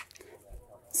puzzled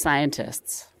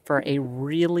scientists for a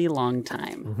really long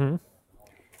time. Mm-hmm.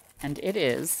 And it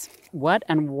is, what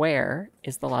and where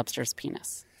is the lobster's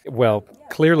penis? Well,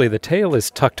 clearly the tail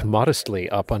is tucked modestly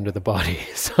up under the body,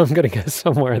 so I'm going to guess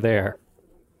somewhere there.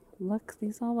 Look,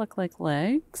 these all look like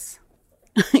legs.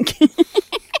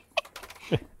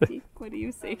 What do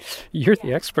you see? You're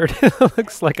the expert. It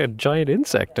looks like a giant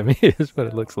insect to me, is what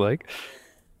it looks like.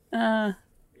 I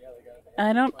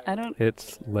don't.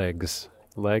 It's legs.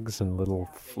 Legs and little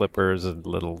flippers and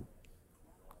little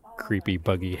creepy,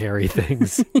 buggy, hairy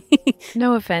things.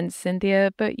 No offense,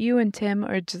 Cynthia, but you and Tim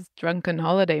are just drunken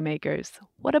holidaymakers.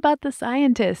 What about the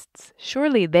scientists?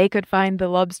 Surely they could find the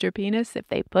lobster penis if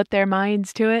they put their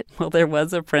minds to it. Well, there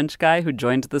was a French guy who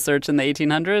joined the search in the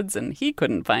 1800s, and he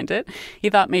couldn't find it. He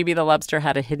thought maybe the lobster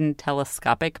had a hidden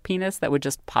telescopic penis that would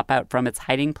just pop out from its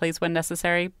hiding place when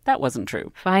necessary. That wasn't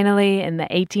true. Finally, in the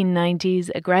 1890s,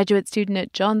 a graduate student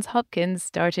at Johns Hopkins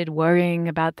started worrying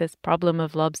about this problem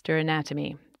of lobster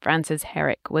anatomy. Francis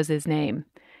Herrick was his name.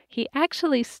 He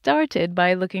actually started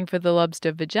by looking for the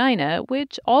lobster vagina,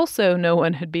 which also no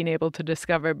one had been able to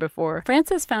discover before.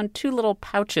 Francis found 2 little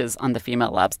pouches on the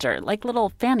female lobster, like little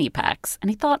fanny packs, and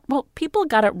he thought, well, people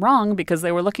got it wrong because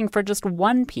they were looking for just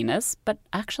one penis, but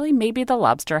actually maybe the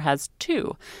lobster has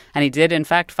 2. And he did, in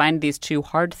fact, find these 2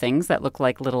 hard things that look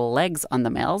like little legs on the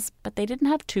males, but they didn't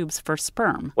have tubes for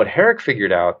sperm. What Herrick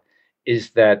figured out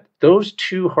is that those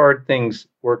 2 hard things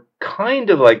were kind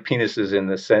of like penises in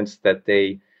the sense that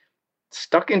they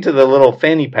stuck into the little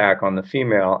fanny pack on the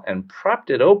female and propped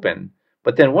it open.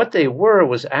 But then what they were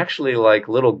was actually like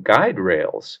little guide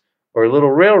rails or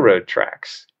little railroad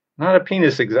tracks. Not a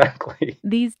penis exactly.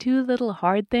 These 2 little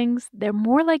hard things, they're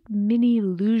more like mini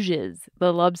luges.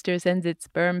 The lobster sends its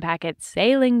sperm packet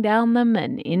sailing down them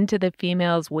and into the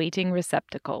female's waiting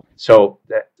receptacle. So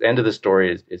the end of the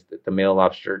story is that the male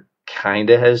lobster kind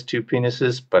of has 2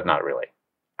 penises, but not really.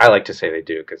 I like to say they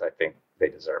do because I think they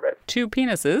deserve it. 2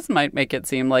 penises might make it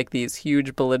seem like these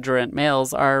huge belligerent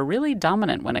males are really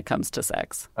dominant when it comes to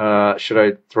sex. Should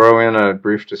I throw in a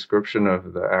brief description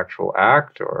of the actual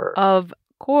act, or? Of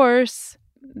course.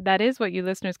 That is what you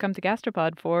listeners come to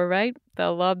Gastropod for, right?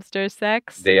 The lobster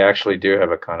sex. They actually do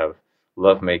have a kind of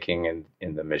lovemaking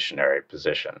in the missionary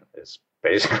position. Is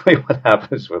basically what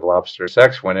happens with lobster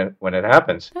sex when it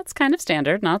happens. That's kind of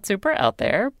standard, not super out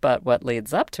there, but what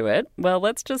leads up to it? Well,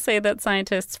 let's just say that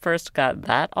scientists first got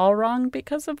that all wrong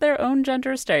because of their own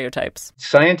gender stereotypes.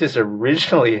 Scientists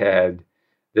originally had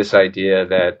this idea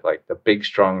that like the big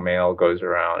strong male goes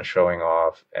around showing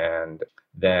off, and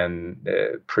then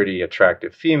the pretty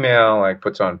attractive female like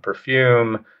puts on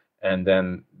perfume, and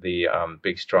then the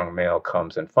big strong male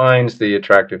comes and finds the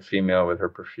attractive female with her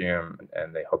perfume,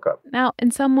 and they hook up. Now, in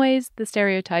some ways, the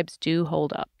stereotypes do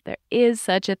hold up. There is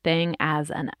such a thing as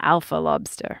an alpha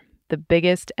lobster, the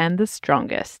biggest and the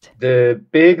strongest. The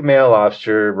big male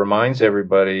lobster reminds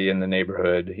everybody in the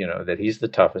neighborhood, that he's the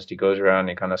toughest. He goes around and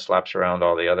he kind of slaps around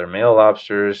all the other male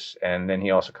lobsters, and then he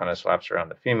also kind of slaps around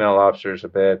the female lobsters a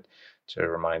bit to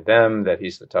remind them that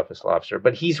he's the toughest lobster.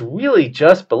 But he's really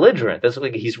just belligerent.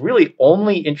 He's really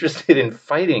only interested in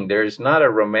fighting. There's not a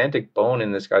romantic bone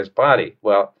in this guy's body.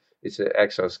 Well, it's an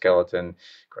exoskeleton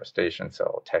crustacean,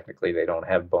 so technically they don't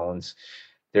have bones.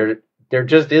 There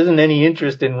just isn't any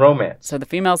interest in romance. So the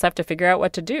females have to figure out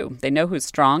what to do. They know who's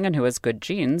strong and who has good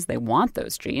genes. They want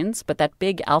those genes, but that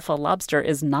big alpha lobster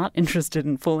is not interested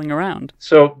in fooling around.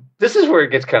 So this is where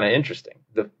it gets kind of interesting.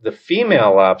 The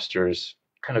female lobsters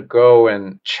kind of go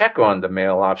and check on the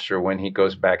male lobster when he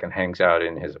goes back and hangs out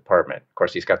in his apartment. Of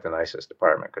course, he's got the nicest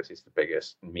apartment because he's the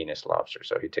biggest and meanest lobster,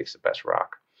 so he takes the best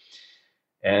rock.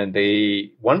 And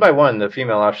they, one by one, the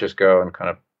female lobsters go and kind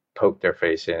of poke their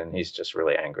face in, and he's just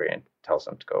really angry and tells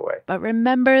them to go away. But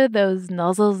remember those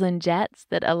nozzles and jets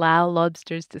that allow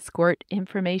lobsters to squirt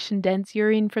information-dense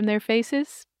urine from their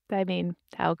faces? I mean,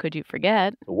 how could you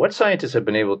forget? What scientists have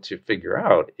been able to figure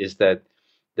out is that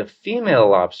the female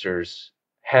lobsters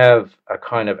have a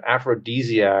kind of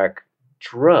aphrodisiac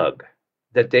drug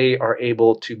that they are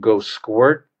able to go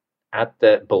squirt at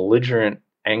the belligerent,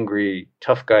 angry,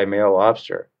 tough guy male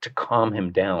lobster to calm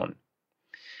him down.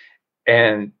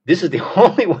 And this is the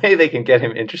only way they can get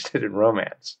him interested in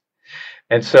romance.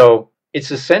 And so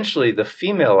it's essentially the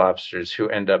female lobsters who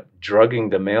end up drugging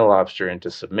the male lobster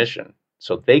into submission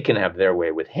so they can have their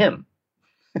way with him.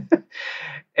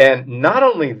 And not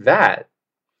only that,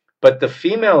 but the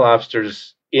female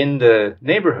lobsters in the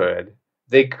neighborhood,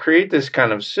 they create this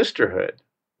kind of sisterhood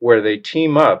where they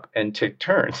team up and take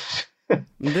turns.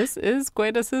 This is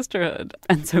quite a sisterhood.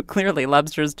 And so clearly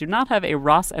lobsters do not have a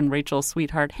Ross and Rachel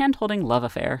sweetheart hand-holding love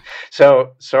affair.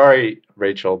 So, sorry,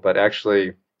 Rachel, but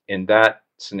actually in that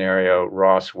scenario,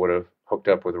 Ross would have hooked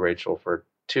up with Rachel for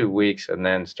 2 weeks and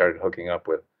then started hooking up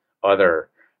with other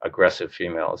aggressive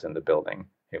females in the building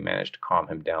who managed to calm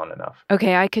him down enough.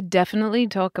 Okay, I could definitely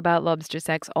talk about lobster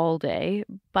sex all day,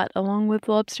 but along with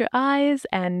lobster eyes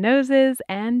and noses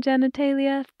and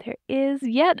genitalia, there is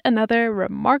yet another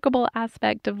remarkable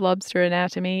aspect of lobster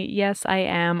anatomy. Yes, I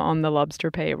am on the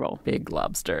lobster payroll. Big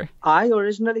lobster. I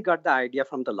originally got the idea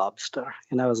from the lobster,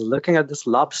 and I was looking at this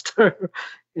lobster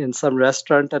in some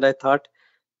restaurant, and I thought,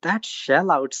 that shell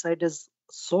outside is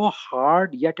so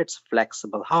hard, yet it's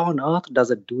flexible. How on earth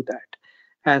does it do that?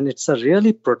 And it's a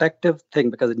really protective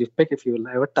thing because if you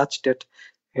ever touched it,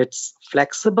 It's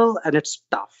flexible and it's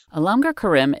tough. Alamgar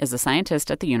Karim is a scientist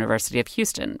at the University of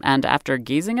Houston, and after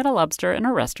gazing at a lobster in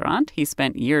a restaurant, he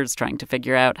spent years trying to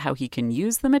figure out how he can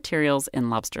use the materials in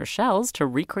lobster shells to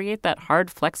recreate that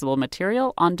hard, flexible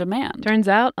material on demand. Turns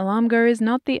out Alamgar is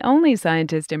not the only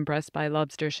scientist impressed by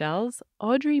lobster shells.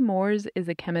 Audrey Moores is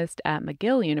a chemist at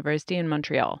McGill University in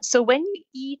Montreal. So when you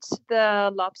eat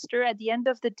the lobster, at the end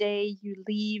of the day, you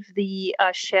leave the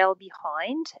shell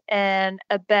behind, and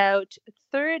about a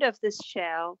third of this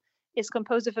shell is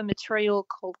composed of a material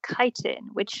called chitin,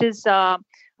 which is a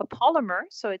polymer,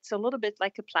 so it's a little bit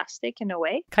like a plastic in a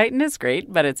way. Chitin is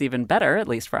great, but it's even better, at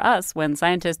least for us, when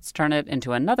scientists turn it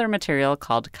into another material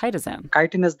called chitosan.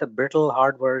 Chitin is the brittle,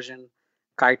 hard version.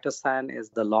 Chitosan is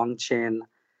the long chain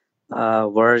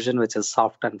version, which is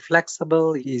soft and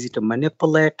flexible, easy to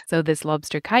manipulate. So this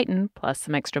lobster chitin, plus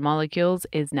some extra molecules,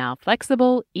 is now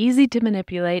flexible, easy to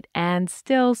manipulate, and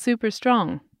still super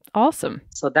strong. Awesome.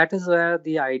 So that is where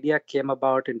the idea came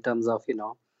about in terms of,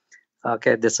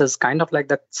 okay, this is kind of like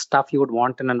the stuff you would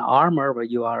want in an armor where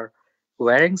you are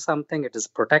wearing something, it is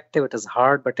protective, it is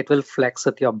hard, but it will flex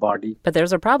with your body. But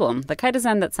there's a problem. The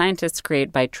chitosan that scientists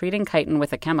create by treating chitin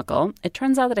with a chemical, it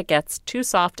turns out that it gets too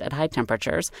soft at high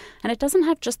temperatures, and it doesn't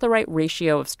have just the right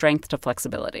ratio of strength to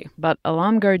flexibility. But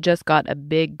Alamgar just got a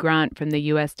big grant from the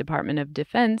U.S. Department of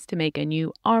Defense to make a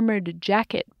new armored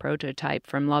jacket prototype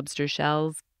from lobster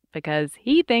shells, because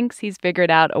he thinks he's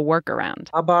figured out a workaround.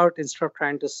 How about instead of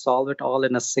trying to solve it all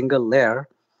in a single layer,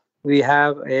 we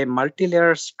have a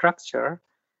multi-layer structure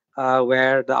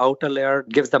where the outer layer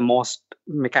gives the most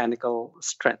mechanical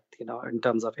strength, in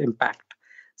terms of impact.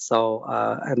 So,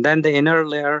 and then the inner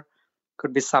layer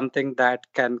could be something that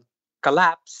can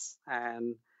collapse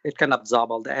and it can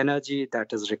absorb all the energy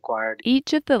that is required.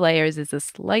 Each of the layers is a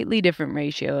slightly different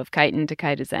ratio of chitin to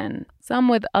chitosan, some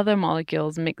with other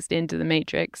molecules mixed into the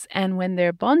matrix, and when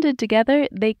they're bonded together,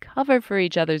 they cover for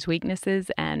each other's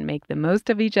weaknesses and make the most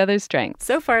of each other's strengths.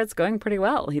 So far, it's going pretty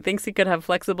well. He thinks he could have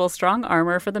flexible, strong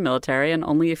armor for the military in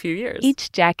only a few years.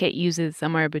 Each jacket uses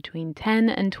somewhere between 10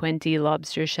 and 20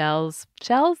 lobster shells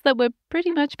that would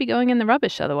pretty much be going in the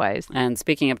rubbish otherwise. And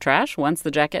speaking of trash, once the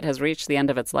jacket has reached the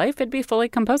end of its life, it'd be fully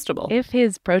compostable. If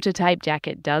his prototype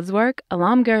jacket does work,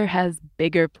 Alamgar has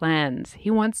bigger plans.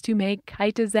 He wants to make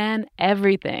chitosan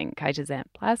everything. Chitosan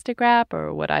plastic wrap,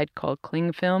 or what I'd call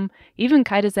cling film, even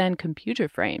chitosan computer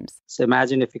frames. So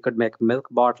imagine if you could make milk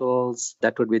bottles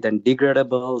that would be then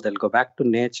degradable, they'll go back to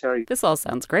nature. This all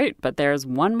sounds great, but there's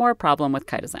one more problem with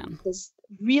chitosan. There's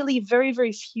really very,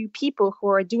 very few people who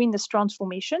are doing this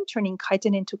transformation, turning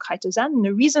chitin into chitosan. And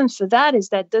the reason for that is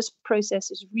that this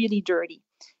process is really dirty.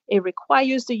 It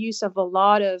requires the use of a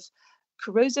lot of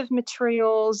corrosive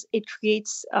materials. It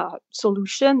creates a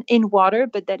solution in water,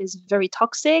 but that is very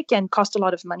toxic and costs a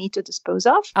lot of money to dispose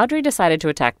of. Audrey decided to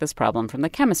attack this problem from the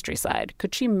chemistry side.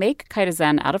 Could she make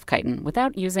chitosan out of chitin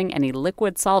without using any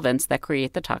liquid solvents that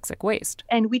create the toxic waste?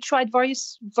 And we tried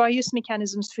various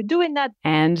mechanisms for doing that.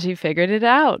 And she figured it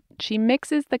out. She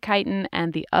mixes the chitin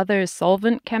and the other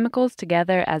solvent chemicals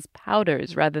together as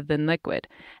powders rather than liquid,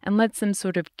 and lets them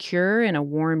sort of cure in a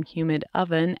warm, humid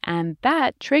oven, and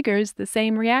that triggers the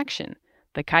same reaction.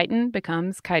 The chitin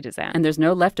becomes chitosan. And there's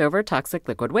no leftover toxic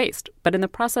liquid waste. But in the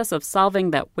process of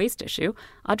solving that waste issue,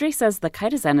 Audrey says the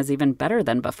chitosan is even better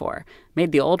than before.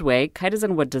 Made the old way,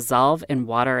 chitosan would dissolve in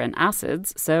water and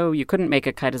acids, so you couldn't make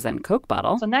a chitosan Coke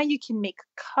bottle. So now you can make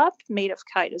a cup made of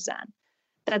chitosan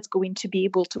that's going to be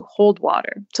able to hold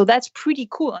water. So that's pretty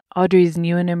cool. Audrey's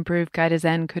new and improved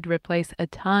chitosan could replace a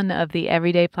ton of the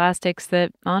everyday plastics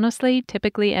that, honestly,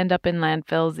 typically end up in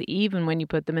landfills even when you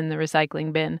put them in the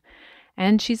recycling bin.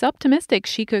 And she's optimistic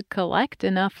she could collect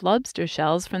enough lobster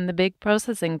shells from the big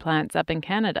processing plants up in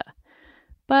Canada.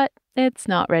 But it's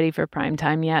not ready for prime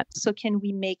time yet. So can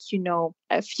we make,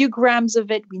 a few grams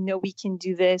of it? We know we can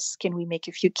do this. Can we make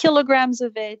a few kilograms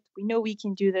of it? We know we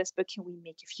can do this, but can we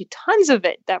make a few tons of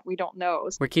it that we don't know?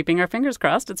 We're keeping our fingers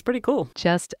crossed. It's pretty cool.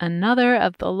 Just another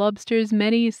of the lobster's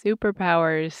many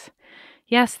superpowers.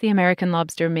 Yes, the American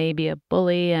lobster may be a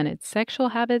bully and its sexual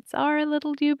habits are a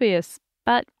little dubious,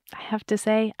 but I have to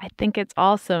say, I think it's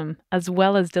awesome, as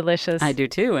well as delicious. I do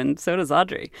too, and so does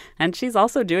Audrey. And she's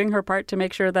also doing her part to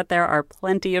make sure that there are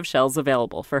plenty of shells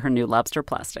available for her new lobster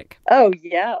plastic. Oh,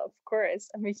 yeah, of course.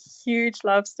 I'm a huge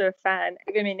lobster fan.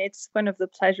 I mean, it's one of the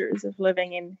pleasures of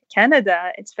living in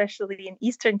Canada, especially in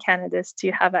Eastern Canada, is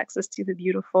to have access to the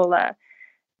beautiful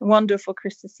wonderful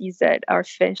crustaceans that are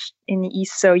fished in the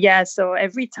east. So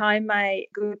every time I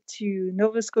go to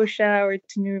Nova Scotia or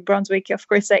to New Brunswick, of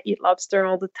course I eat lobster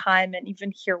all the time, and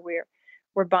even here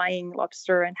we're buying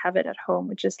lobster and have it at home.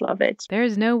 We just love it.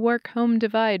 There's no work-home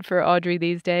divide for Audrey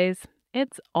these days.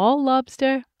 It's all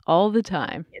lobster all the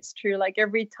time. It's true. Like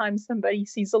every time somebody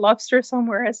sees a lobster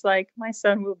somewhere, it's like my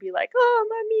son will be like, "Oh,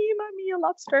 mommy, a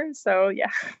lobster." So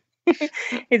yeah,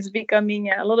 it's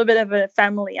becoming a little bit of a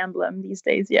family emblem these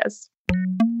days. Yes.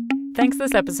 Thanks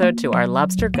this episode to our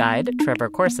lobster guide, Trevor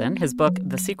Corson. His book,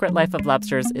 The Secret Life of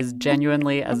Lobsters, is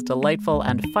genuinely as delightful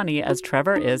and funny as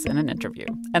Trevor is in an interview.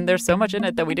 And there's so much in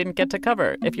it that we didn't get to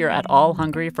cover. If you're at all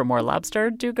hungry for more lobster,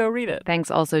 do go read it. Thanks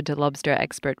also to lobster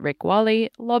expert Rick Wally,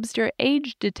 lobster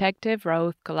age detective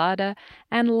Raouf Collada,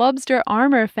 and lobster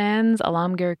armor fans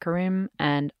Alamgir Karim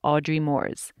and Audrey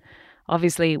Moores.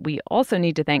 Obviously, we also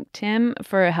need to thank Tim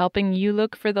for helping you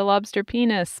look for the lobster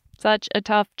penis. Such a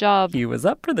tough job. He was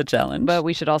up for the challenge. But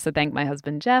we should also thank my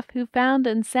husband Jeff, who found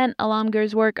and sent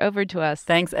Alamgir's work over to us.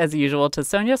 Thanks, as usual, to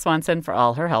Sonia Swanson for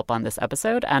all her help on this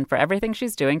episode and for everything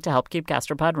she's doing to help keep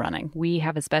Gastropod running. We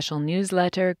have a special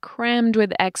newsletter crammed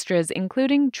with extras,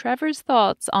 including Trevor's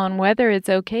thoughts on whether it's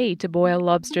okay to boil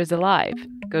lobsters alive.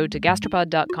 Go to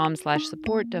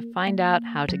gastropod.com/support to find out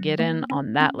how to get in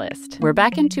on that list. We're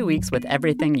back in 2 weeks with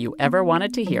everything you ever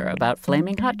wanted to hear about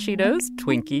flaming hot Cheetos,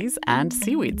 Twinkies, and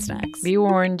seaweed snacks. Be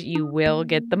warned, you will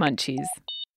get the munchies.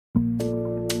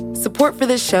 Support for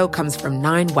this show comes from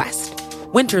 9 West.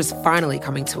 Winter's finally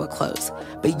coming to a close,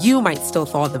 but you might still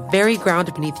thaw the very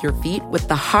ground beneath your feet with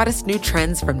the hottest new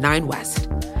trends from 9 West.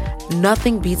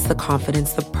 Nothing beats the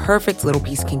confidence the perfect little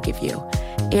piece can give you.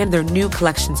 And their new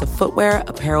collections of footwear,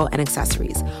 apparel, and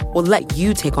accessories will let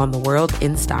you take on the world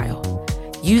in style.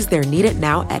 Use their Need It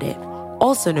Now edit,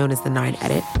 also known as the 9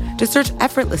 Edit, to search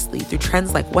effortlessly through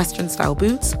trends like Western-style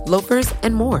boots, loafers,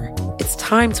 and more. It's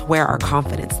time to wear our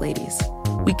confidence, ladies.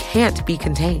 We can't be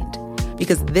contained,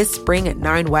 because this spring at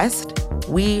 9 West,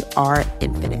 we are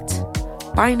infinite.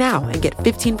 Buy now and get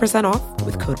 15% off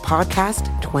with code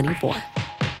PODCAST24.